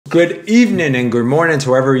Good evening and good morning to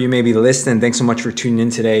wherever you may be listening. Thanks so much for tuning in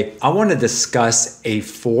today. I want to discuss a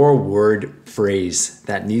 4-word phrase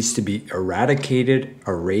that needs to be eradicated,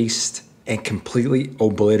 erased, and completely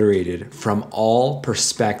obliterated from all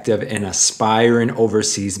perspective and aspiring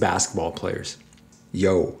overseas basketball players.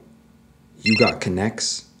 Yo, you got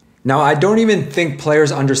connects? Now, I don't even think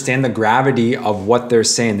players understand the gravity of what they're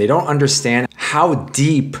saying. They don't understand how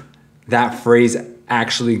deep that phrase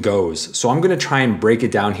actually goes. So I'm going to try and break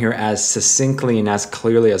it down here as succinctly and as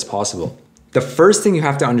clearly as possible. The first thing you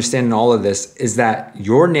have to understand in all of this is that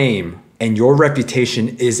your name and your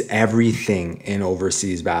reputation is everything in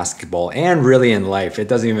overseas basketball and really in life. It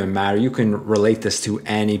doesn't even matter. You can relate this to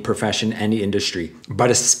any profession, any industry, but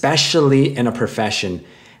especially in a profession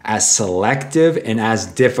as selective and as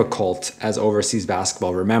difficult as overseas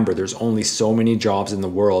basketball. Remember, there's only so many jobs in the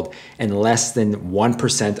world and less than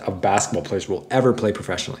 1% of basketball players will ever play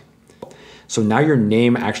professionally. So now your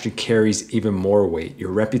name actually carries even more weight. Your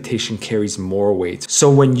reputation carries more weight. So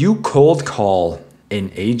when you cold call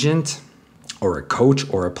an agent or a coach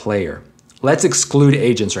or a player, let's exclude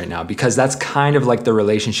agents right now because that's kind of like the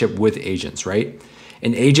relationship with agents, right?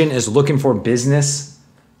 An agent is looking for business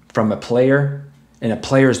from a player, and a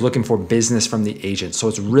player is looking for business from the agent. So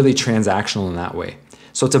it's really transactional in that way.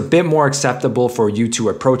 So it's a bit more acceptable for you to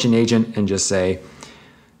approach an agent and just say,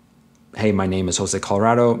 hey, my name is Jose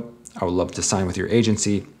Colorado. I would love to sign with your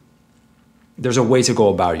agency. There's a way to go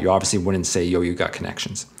about it. You obviously wouldn't say, yo, you got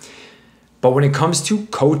connections. But when it comes to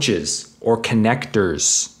coaches or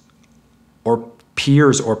connectors or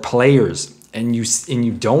peers or players, and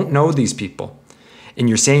you don't know these people, and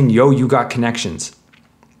you're saying, yo, you got connections,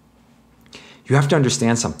 you have to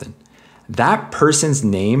understand something. That person's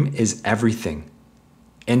name is everything.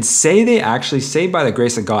 And say by the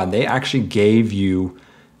grace of God, they actually gave you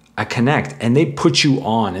a connect and they put you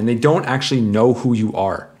on and they don't actually know who you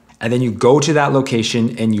are. And then you go to that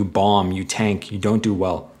location and you bomb, you tank, you don't do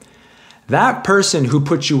well. That person who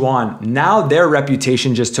put you on, now their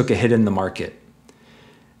reputation just took a hit in the market.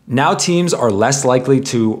 Now teams are less likely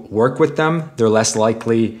to work with them. They're less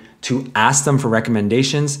likely to ask them for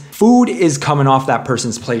recommendations. Food is coming off that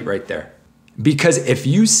person's plate right there. Because if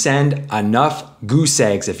you send enough goose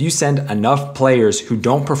eggs, if you send enough players who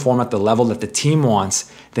don't perform at the level that the team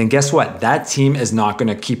wants, then guess what? That team is not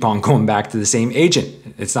gonna keep on going back to the same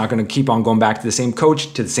agent. It's not gonna keep on going back to the same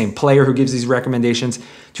coach, to the same player who gives these recommendations,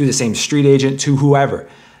 to the same street agent, to whoever.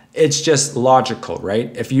 It's just logical,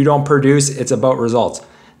 right? If you don't produce, it's about results.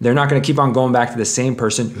 They're not going to keep on going back to the same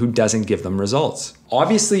person who doesn't give them results.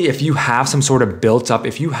 Obviously, if you have some sort of built up,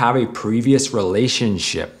 if you have a previous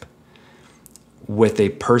relationship with a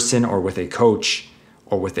person or with a coach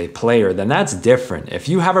or with a player, then that's different. If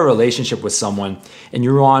you have a relationship with someone and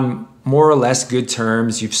you're on more or less good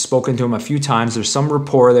terms, you've spoken to them a few times, there's some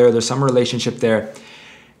rapport there, there's some relationship there,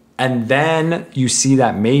 and then you see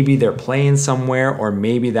that maybe they're playing somewhere or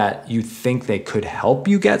maybe that you think they could help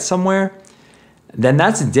you get somewhere, then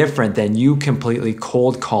that's different than you completely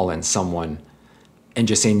cold calling someone and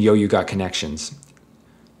just saying, yo, you got connections.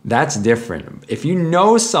 That's different. If you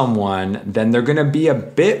know someone, then they're gonna be a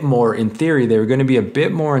bit more, in theory, they're gonna be a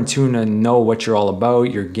bit more in tune and know what you're all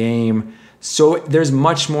about, your game. So there's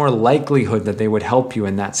much more likelihood that they would help you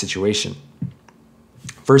in that situation.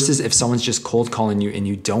 Versus if someone's just cold calling you and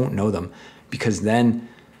you don't know them, because then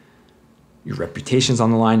your reputation's on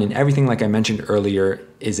the line and everything, like I mentioned earlier,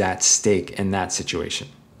 is at stake in that situation.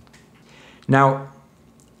 Now,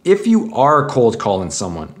 if you are cold calling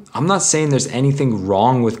someone, I'm not saying there's anything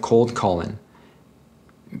wrong with cold calling.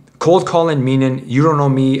 Cold calling meaning you don't know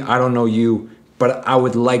me, I don't know you, but I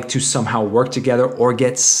would like to somehow work together or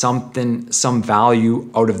get something, some value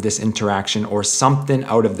out of this interaction or something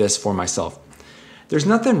out of this for myself. There's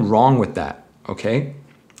nothing wrong with that, okay?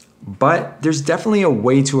 But there's definitely a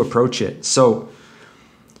way to approach it. So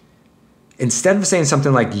instead of saying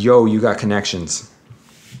something like, yo, you got connections,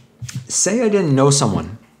 say I didn't know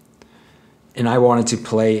someone and I wanted to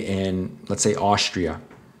play in, let's say, Austria.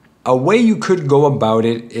 A way you could go about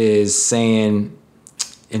it is saying,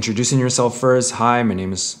 introducing yourself first. Hi, my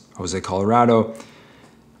name is Jose Colorado.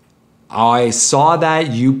 I saw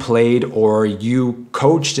that you played or you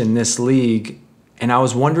coached in this league, and I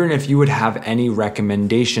was wondering if you would have any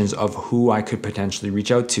recommendations of who I could potentially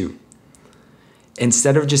reach out to.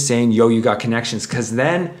 Instead of just saying, yo, you got connections, because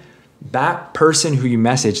then that person who you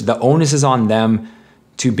message, the onus is on them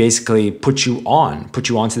to basically put you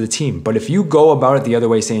onto the team. But if you go about it the other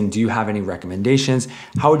way saying, do you have any recommendations?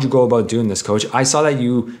 How would you go about doing this, coach? I saw that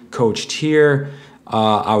you coached here.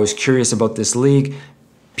 I was curious about this league.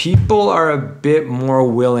 People are a bit more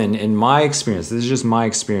willing, in my experience, this is just my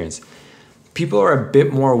experience, People are a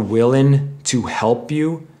bit more willing to help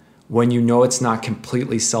you when you know it's not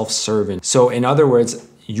completely self-serving. So in other words,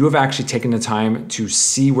 you have actually taken the time to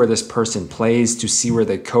see where this person plays, to see where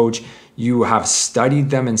they coach. You have studied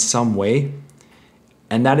them in some way.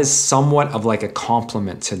 And that is somewhat of like a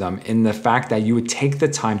compliment to them in the fact that you would take the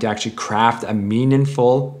time to actually craft a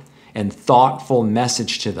meaningful and thoughtful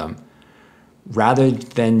message to them rather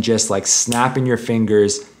than just like snapping your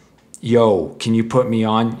fingers. Yo, can you put me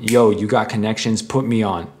on? Yo, you got connections, put me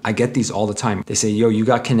on. I get these all the time. They say, yo, you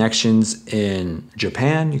got connections in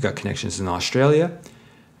Japan, you got connections in Australia.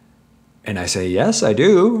 And I say, yes, I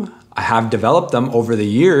do. I have developed them over the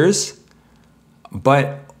years,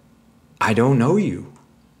 but I don't know you.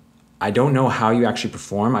 I don't know how you actually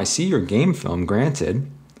perform. I see your game film, granted,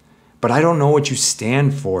 but I don't know what you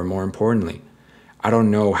stand for, more importantly. I don't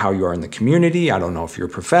know how you are in the community. I don't know if you're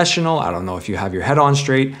a professional. I don't know if you have your head on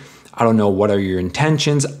straight. I don't know what are your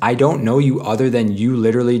intentions. I don't know you other than you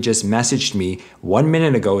literally just messaged me 1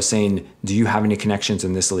 minute ago saying, do you have any connections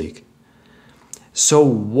in this league? So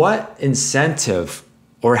what incentive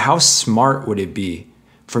or how smart would it be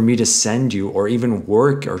for me to send you or even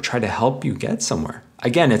work or try to help you get somewhere?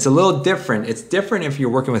 Again, it's a little different. It's different if you're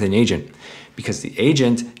working with an agent because the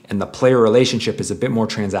agent and the player relationship is a bit more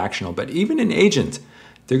transactional. But even an agent,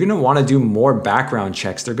 they're going to want to do more background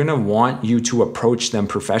checks. They're going to want you to approach them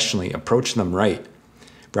professionally, approach them right,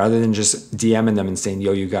 rather than just DMing them and saying,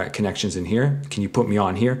 yo, you got connections in here. Can you put me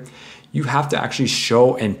on here? You have to actually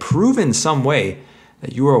show and prove in some way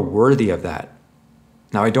that you are worthy of that.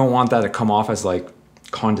 Now, I don't want that to come off as like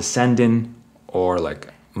condescending or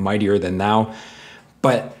like mightier than thou.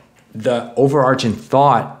 But the overarching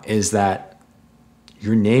thought is that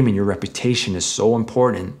your name and your reputation is so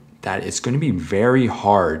important that it's going to be very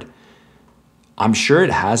hard. I'm sure it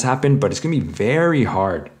has happened, but it's going to be very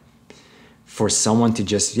hard for someone to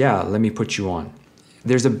just, yeah, let me put you on.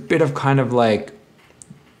 There's a bit of kind of like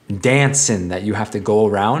dancing that you have to go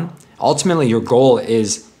around. Ultimately, your goal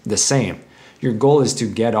is the same. Your goal is to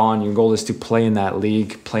get on. Your goal is to play in that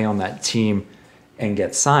league, play on that team, and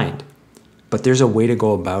get signed. But there's a way to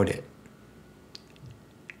go about it.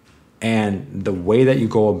 And the way that you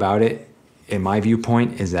go about it, in my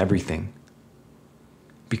viewpoint, is everything.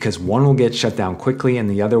 Because one will get shut down quickly and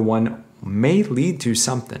the other one may lead to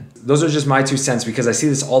something. Those are just my 2 cents because I see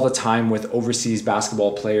this all the time with overseas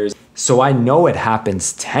basketball players. So I know it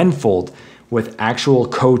happens tenfold with actual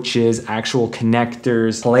coaches, actual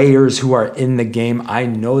connectors, players who are in the game. I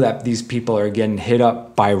know that these people are getting hit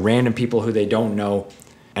up by random people who they don't know.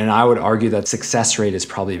 And I would argue that success rate is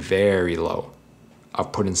probably very low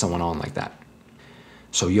of putting someone on like that.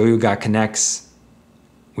 So yo got connects.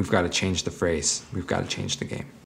 We've got to change the phrase. We've got to change the game.